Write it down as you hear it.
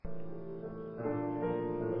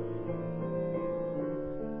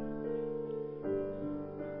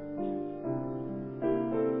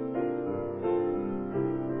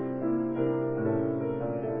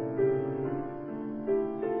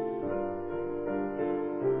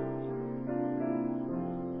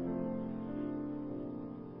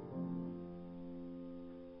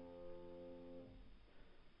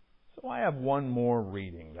one more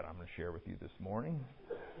reading that I'm going to share with you this morning.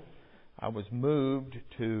 I was moved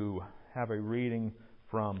to have a reading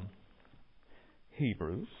from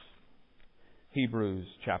Hebrews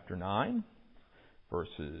chapter 9,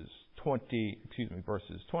 verses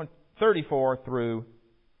 24 through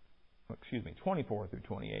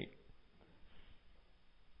 28.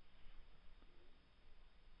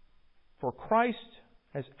 For Christ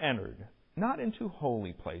has entered not into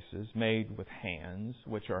holy places made with hands,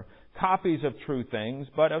 which are copies of true things,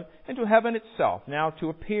 but into heaven itself, now to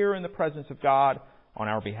appear in the presence of God on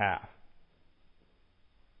our behalf.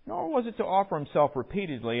 Nor was it to offer himself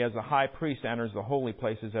repeatedly, as the high priest enters the holy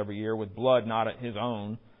places every year with blood not his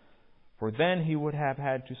own, for then he would have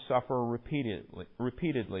had to suffer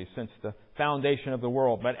repeatedly since the foundation of the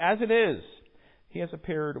world. But as it is, he has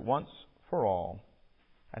appeared once for all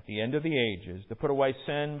at the end of the ages to put away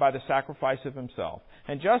sin by the sacrifice of himself.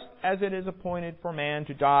 And just as it is appointed for man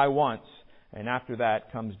to die once, and after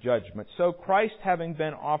that comes judgment, so Christ, having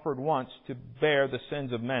been offered once to bear the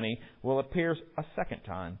sins of many, will appear a second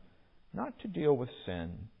time, not to deal with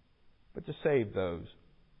sin, but to save those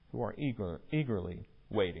who are eagerly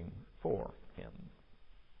waiting for him.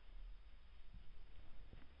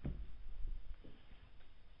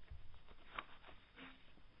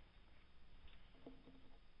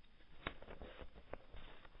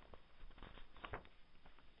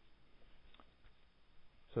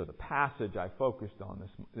 So the passage I will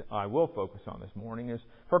focus on this morning is,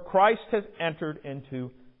 for Christ has entered into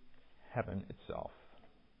heaven itself.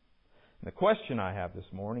 And the question I have this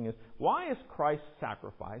morning is, why is Christ's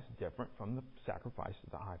sacrifice different from the sacrifice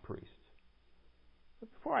of the high priest?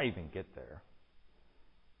 But before I even get there,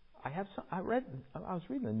 I was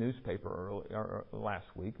reading the newspaper last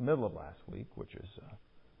week, middle of last week, which is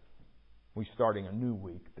we're starting a new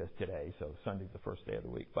week today, so Sunday's the first day of the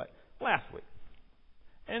week, but last week.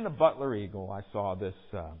 In the Butler Eagle, I saw this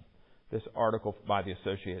article by the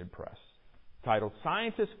Associated Press titled,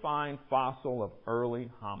 "Scientists Find Fossil of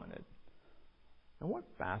Early Hominid." And what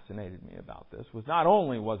fascinated me about this was not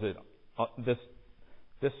only was it this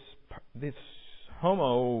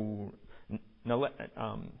Homo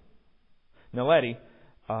naledi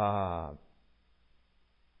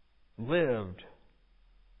lived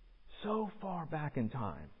so far back in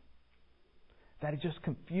time that it just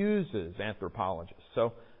confuses anthropologists.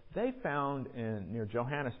 So they found near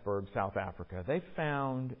Johannesburg, South Africa, they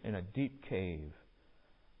found in a deep cave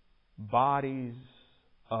bodies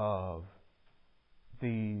of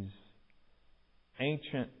these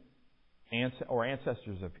ancient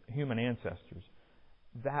ancestors of human ancestors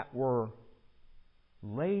that were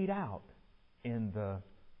laid out in the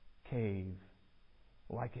cave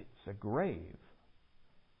like it's a grave.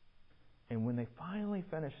 And when they finally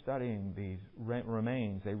finished studying these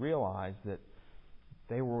remains, they realized that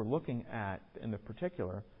they were looking at, in the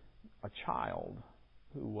particular, a child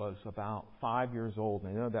who was about 5 years old.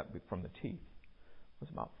 And they know that from the teeth. Was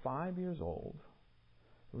about 5 years old.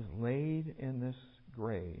 It was laid in this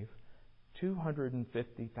grave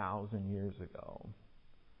 250,000 years ago.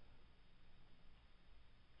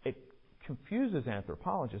 It confuses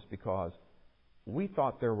anthropologists because we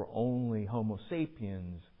thought there were only Homo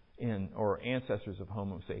sapiens or ancestors of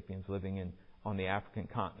Homo sapiens living on the African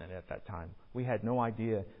continent at that time. We had no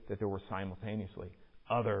idea that there were simultaneously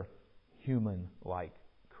other human-like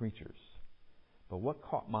creatures. But what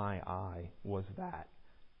caught my eye was that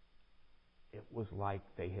it was like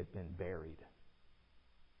they had been buried.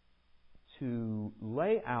 To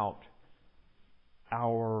lay out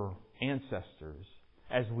our ancestors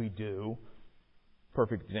as we do,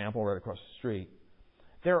 perfect example right across the street,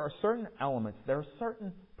 there are certain elements, there are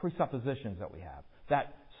certain presuppositions that we have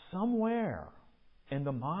that somewhere in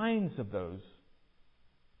the minds of those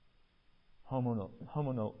Homo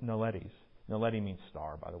naledis, naledi means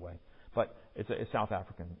star, by the way, but it's South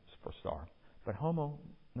African for star, but Homo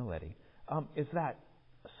naledi is that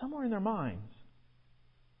somewhere in their minds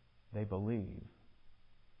they believe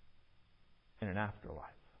in an afterlife.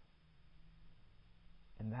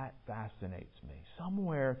 And that fascinates me.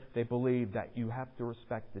 Somewhere they believe that you have to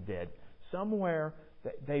respect the dead. Somewhere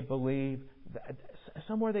they believe that,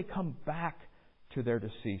 somewhere they come back to their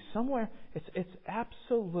deceased. Somewhere it's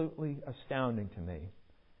absolutely astounding to me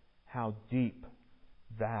how deep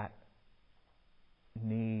that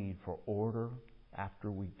need for order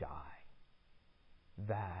after we die.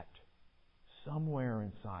 That somewhere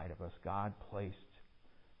inside of us God placed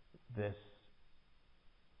this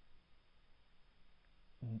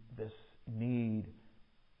need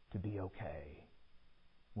to be okay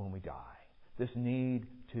when we die. This need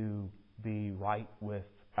to be right with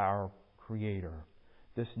our Creator.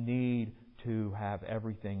 This need to have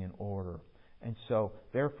everything in order. And so,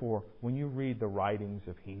 therefore, when you read the writings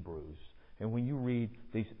of Hebrews, and when you read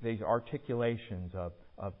these articulations of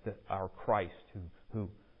our Christ who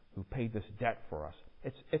paid this debt for us,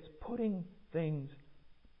 it's putting things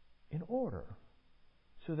in order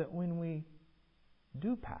so that when we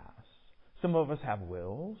do pass, some of us have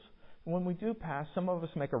wills. When we do pass, some of us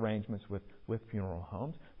make arrangements with funeral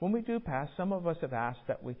homes. When we do pass, some of us have asked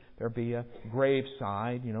that there be a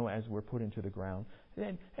graveside, as we're put into the ground.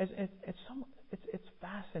 And it's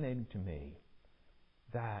fascinating to me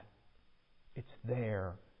that it's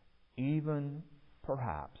there, even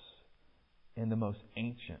perhaps in the most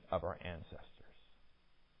ancient of our ancestors.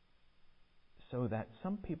 So that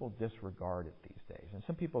some people disregard it these days. And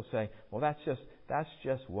some people say, well, that's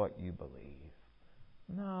just what you believe.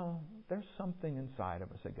 No, there's something inside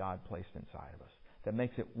of us that God placed inside of us that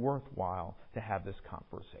makes it worthwhile to have this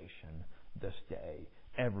conversation this day,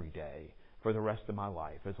 every day, for the rest of my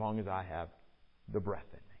life, as long as I have the breath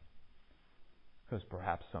in me. Because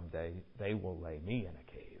perhaps someday they will lay me in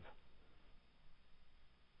a cave.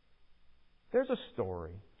 There's a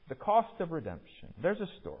story, the cost of redemption. There's a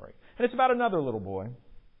story. And it's about another little boy,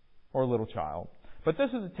 or a little child. But this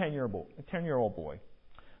is a 10-year-old boy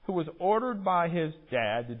who was ordered by his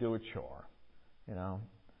dad to do a chore.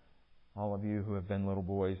 All of you who have been little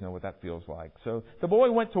boys know what that feels like. So the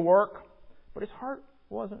boy went to work, but his heart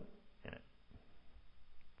wasn't in it.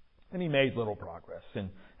 And he made little progress. And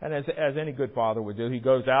as any good father would do, he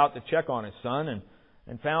goes out to check on his son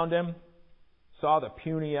and found him, saw the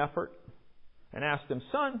puny effort, and asked him,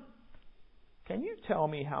 "Son, can you tell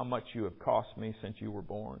me how much you have cost me since you were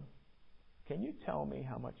born? Can you tell me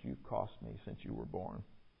how much you've cost me since you were born?"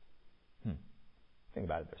 Think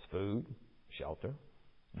about it. There's food, shelter,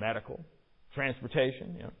 medical,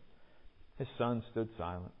 transportation. His son stood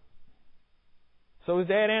silent. So his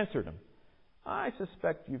dad answered him, "I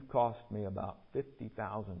suspect you've cost me about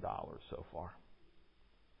 $50,000 so far."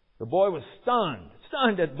 The boy was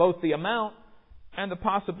stunned at both the amount and the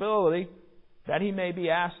possibility that he may be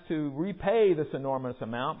asked to repay this enormous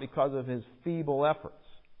amount because of his feeble efforts.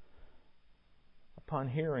 Upon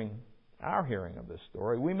our hearing of this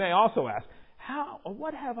story, we may also ask,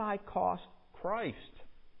 what have I cost Christ?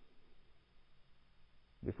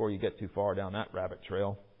 Before you get too far down that rabbit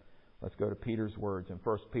trail, let's go to Peter's words. In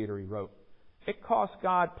 1 Peter, he wrote, "It cost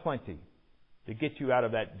God plenty to get you out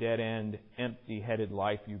of that dead-end, empty-headed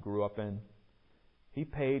life you grew up in. He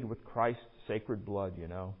paid with Christ's sacred blood,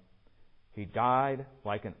 He died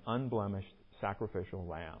like an unblemished sacrificial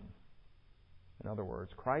lamb." In other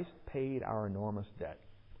words, Christ paid our enormous debt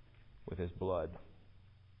with His blood.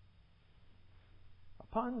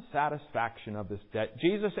 Upon satisfaction of this debt,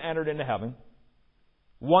 Jesus entered into heaven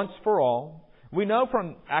once for all. We know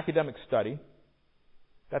from academic study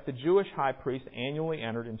that the Jewish high priest annually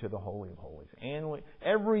entered into the Holy of Holies.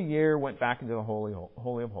 Every year went back into the Holy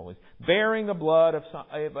of Holies, bearing the blood of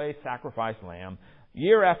a sacrificed lamb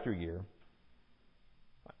year after year.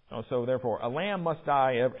 So therefore, a lamb must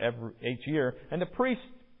die each year. And the priest,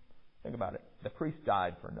 think about it, the priest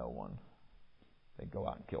died for no one. They'd go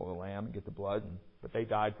out and kill the lamb and get the blood, but they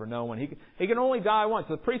died for no one. He can only die once.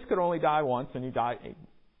 The priest could only die once, and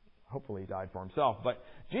hopefully he died for himself. But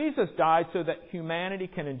Jesus died so that humanity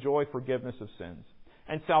can enjoy forgiveness of sins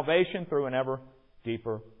and salvation through an ever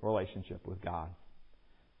deeper relationship with God.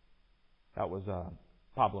 That was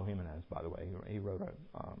Pablo Jimenez, by the way. He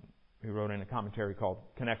wrote in a commentary called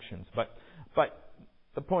Connections. But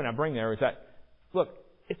the point I bring there is that, look,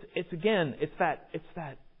 it's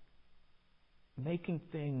that making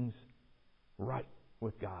things right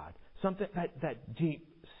with God. Something that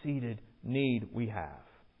deep-seated need we have.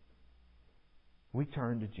 We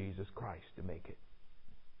turn to Jesus Christ to make it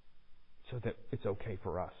so that it's okay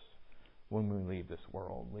for us when we leave this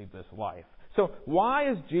world, leave this life. So why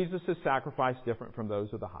is Jesus' sacrifice different from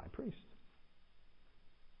those of the high priest?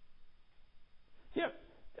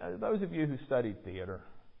 Those of you who studied theater,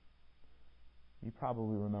 you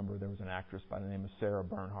probably remember there was an actress by the name of Sarah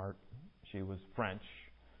Bernhardt. She was French.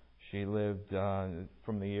 She lived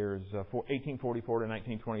from the years 1844 to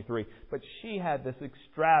 1923. But she had this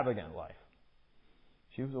extravagant life.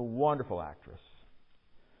 She was a wonderful actress.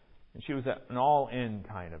 And she was an all-in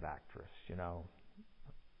kind of actress,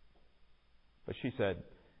 But she said,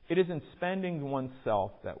 "It is in spending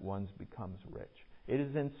oneself that one becomes rich. It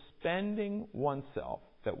is in spending oneself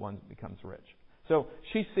that one becomes rich." So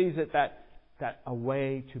she sees it that a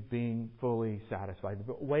way to being fully satisfied,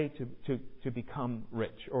 a way to become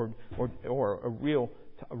rich or a real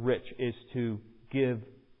rich is to give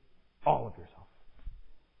all of yourself,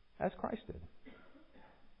 as Christ did.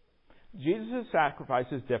 Jesus'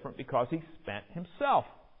 sacrifice is different because He spent Himself.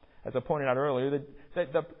 as I pointed out earlier,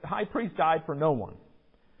 that the high priest died for no one.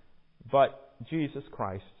 But Jesus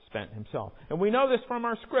Christ spent himself. And we know this from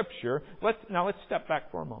our Scripture. Let's step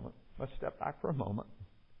back for a moment. Let's step back for a moment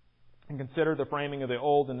and consider the framing of the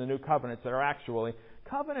Old and the New Covenants that are actually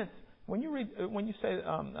covenants. When you say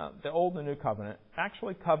the Old and the New Covenant,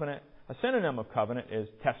 actually covenant, a synonym of covenant is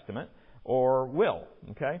testament or will.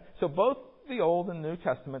 Okay? So both the Old and New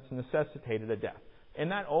Testaments necessitated a death. In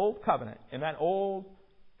that Old Covenant, in that Old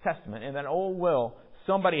Testament, in that Old will,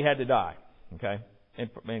 somebody had to die. Okay?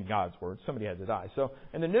 In God's Word, somebody had to die. So,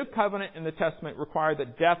 in the New Covenant and the Testament required the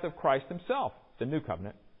death of Christ Himself. The New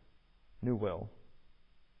Covenant, New Will,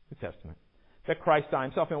 New Testament. That Christ died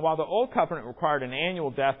Himself. And while the Old Covenant required an annual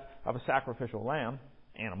death of a sacrificial lamb,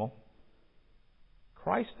 animal,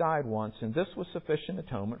 Christ died once, and this was sufficient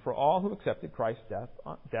atonement for all who accepted Christ's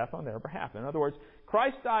death on their behalf. In other words,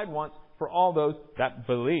 Christ died once for all those that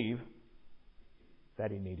believe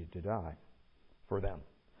that He needed to die for them.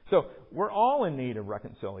 So, we're all in need of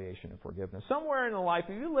reconciliation and forgiveness. Somewhere in the life,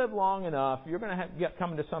 if you live long enough, you're going to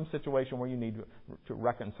come into some situation where you need to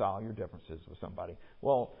reconcile your differences with somebody.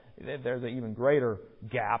 Well, there's an even greater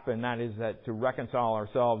gap, and that is that to reconcile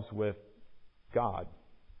ourselves with God.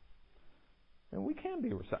 And we can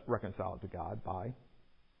be reconciled to God by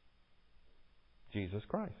Jesus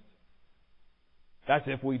Christ. That's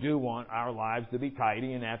if we do want our lives to be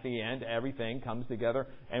tidy, and at the end, everything comes together,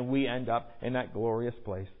 and we end up in that glorious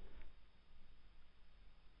place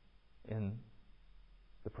in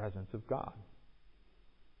the presence of God.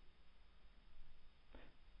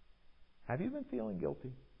 Have you been feeling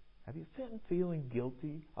guilty? Have you been feeling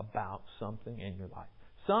guilty about something in your life?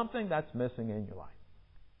 Something that's missing in your life.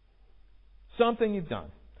 Something you've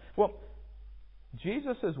done. Well,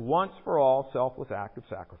 Jesus' once for all selfless act of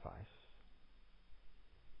sacrifice.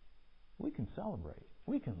 We can celebrate.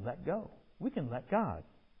 We can let go. We can let God.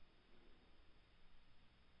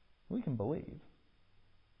 We can believe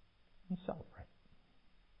and celebrate.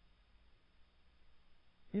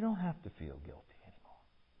 You don't have to feel guilty anymore.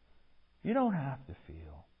 You don't have to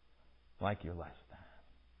feel like you're less than.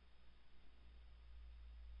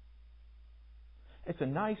 It's a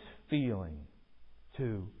nice feeling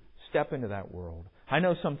to step into that world. I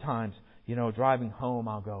know sometimes, driving home,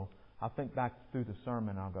 I'll think back through the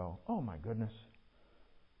sermon, I'll go, oh my goodness.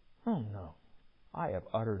 Oh no. I have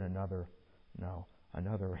uttered another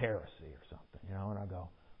heresy or something, and I go,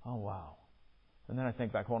 oh wow. And then I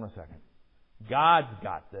think back, hold on a second. God's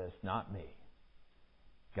got this, not me.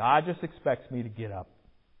 God just expects me to get up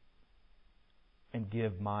and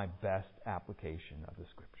give my best application of the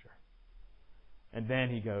Scripture. And then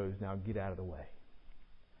He goes, now get out of the way.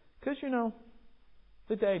 Because,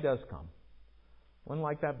 the day does come when,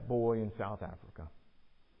 like that boy in South Africa,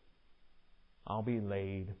 I'll be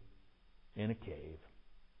laid in a cave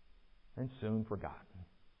and soon forgotten.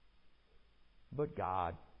 But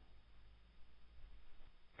God's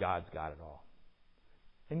got it all.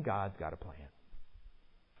 And God's got a plan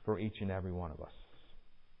for each and every one of us.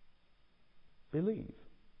 Believe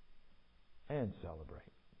and celebrate.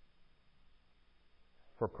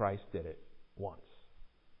 For Christ did it once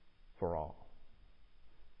for all.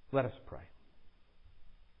 Let us pray.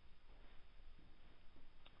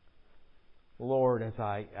 Lord, as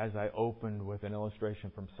I opened with an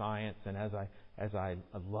illustration from science, and as I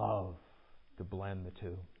love to blend the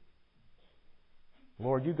two,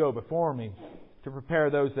 Lord, You go before me to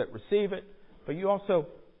prepare those that receive it, but You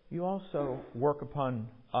also work upon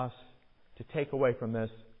us to take away from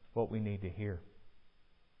this what we need to hear.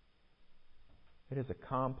 It is a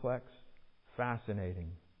complex,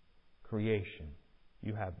 fascinating creation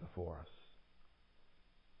You have before us.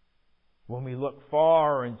 When we look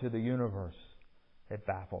far into the universe, it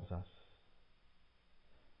baffles us.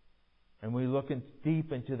 And we look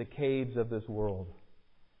deep into the caves of this world,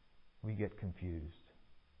 we get confused.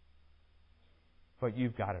 But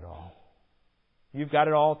You've got it all. You've got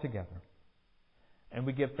it all together. And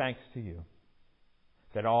we give thanks to You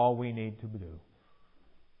that all we need to do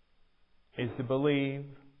is to believe,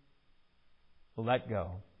 let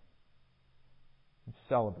go, and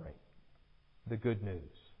celebrate the good news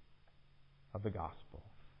of the gospel.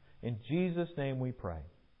 In Jesus' name we pray.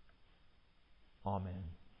 Amen.